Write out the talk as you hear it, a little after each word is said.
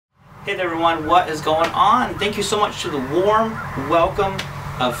Hey there everyone, what is going on? Thank you so much to the warm welcome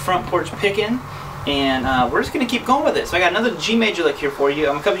of Front Porch Pickin', and we're just going to keep going with it. So I got another G major lick here for you.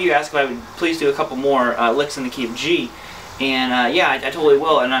 A couple of you asked if I would please do a couple more licks in the key of G, and yeah, I totally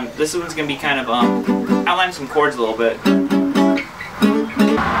will. And this one's going to be kind of outlining some chords a little bit.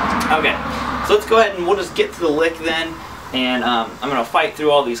 Okay, so let's go ahead and we'll just get to the lick then, and I'm going to fight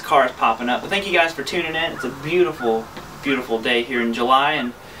through all these cars popping up. But thank you guys for tuning in. It's a beautiful, beautiful day here in July,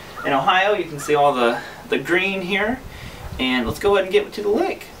 and in Ohio. You can see all the green here, and let's go ahead and get to the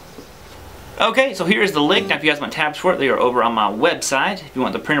lick. Okay, so here's the lick. Now if you guys want tabs for it, they are over on my website. If you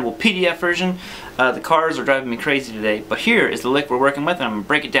want the printable PDF version, the cars are driving me crazy today, but here is the lick we're working with, and I'm going to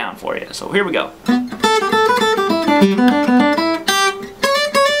break it down for you. So here we go.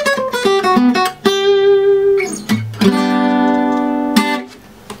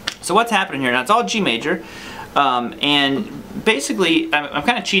 So what's happening here? Now it's all G major, and basically, I'm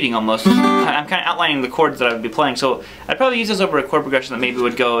kind of cheating almost. I'm kind of outlining the chords that I would be playing. So I'd probably use this over a chord progression that maybe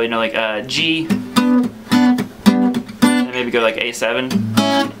would go, you know, like G, and maybe go like A7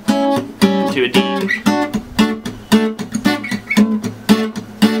 to a D,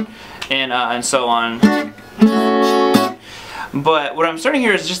 and so on. But what I'm starting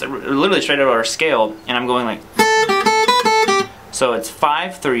here is just literally straight out of our scale, and I'm going like. So it's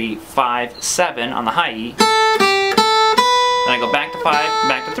 5, 3, 5, 7 on the high E. Then I go back to 5,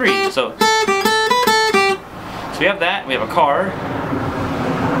 back to 3. So we have that. We have a car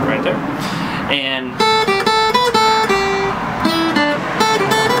right there, and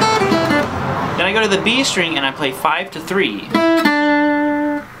then I go to the B string and I play 5 to 3.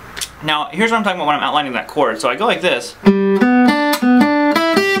 Now here's what I'm talking about when I'm outlining that chord. So I go like this.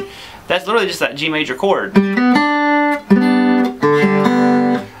 That's literally just that G major chord.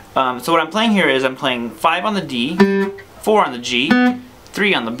 So what I'm playing here is I'm playing 5 on the D, 4 on the G,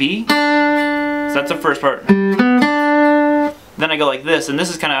 3 on the B. So that's the first part. Then I go like this, and this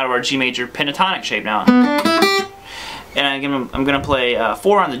is kind of out of our G major pentatonic shape now. And I'm going to play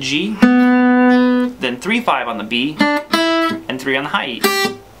 4 on the G, then 3, 5 on the B, and 3 on the high E.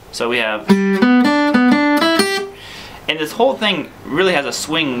 So we have... And this whole thing really has a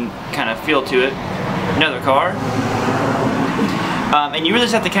swing kind of feel to it. Another car. And you really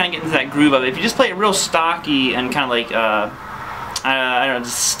just have to kind of get into that groove of it. If you just play it real stocky and kind of like, I don't know,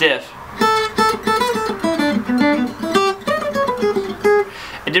 just stiff,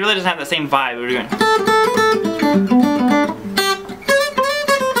 it really doesn't have the same vibe we're doing.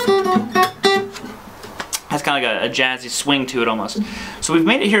 Has kind of like a jazzy swing to it almost. So we've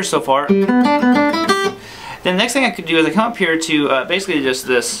made it here so far. Then the next thing I could do is I come up here to basically just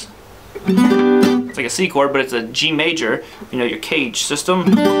this. It's like a C chord, but it's a G major, you know, your cage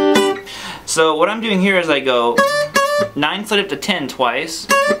system. So what I'm doing here is I go 9 slide up to 10 twice.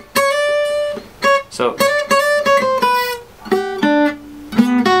 So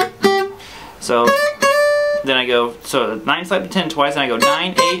then I go, so 9 slide up to 10 twice, and I go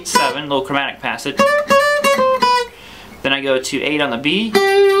 9, 8, 7, little chromatic passage. Then I go to 8 on the B,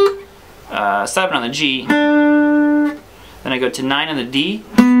 7 on the G, then I go to 9 on the D,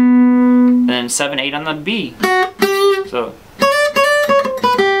 and then 7, 8 on the B. So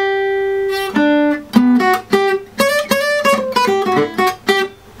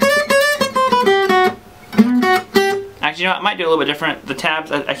actually, you know, I might do a little bit different. The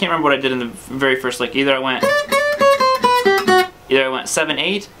tabs, I can't remember what I did in the very first lick. Either I went 7,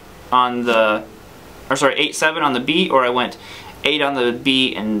 8 on the, or sorry, 8, 7 on the B, or I went 8 on the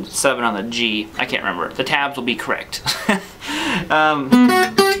B and 7 on the G. I can't remember. The tabs will be correct.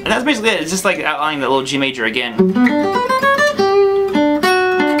 And that's basically it. It's just like outlining that little G major again.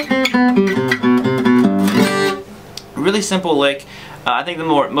 Really simple lick. I think the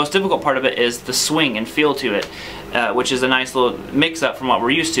most difficult part of it is the swing and feel to it, which is a nice little mix-up from what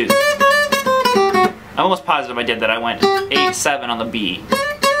we're used to. I'm almost positive I did that. I went 8, 7 on the B.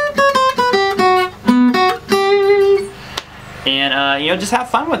 And you know, just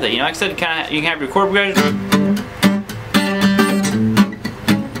have fun with it. You know, like I said, kind of you can have your chord progression.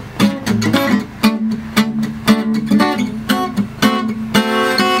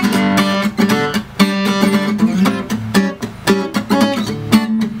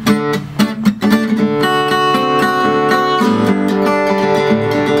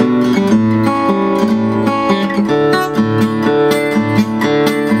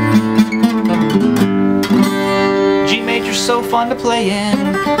 So fun to play in.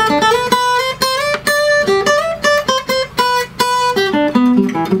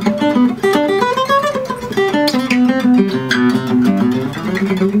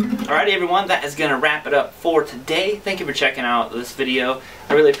 Alrighty everyone, that is going to wrap it up for today. Thank you for checking out this video.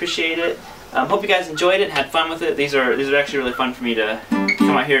 I really appreciate it. Hope you guys enjoyed it, had fun with it. These are actually really fun for me to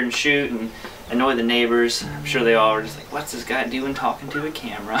come out here and shoot and annoy the neighbors. I'm sure they all are just like, what's this guy doing talking to a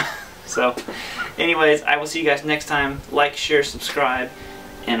camera? So anyways, I will see you guys next time. Like, share, subscribe,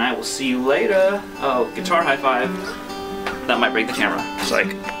 and I will see you later. Oh, guitar high five. That might break the camera. It's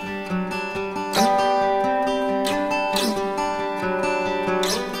like...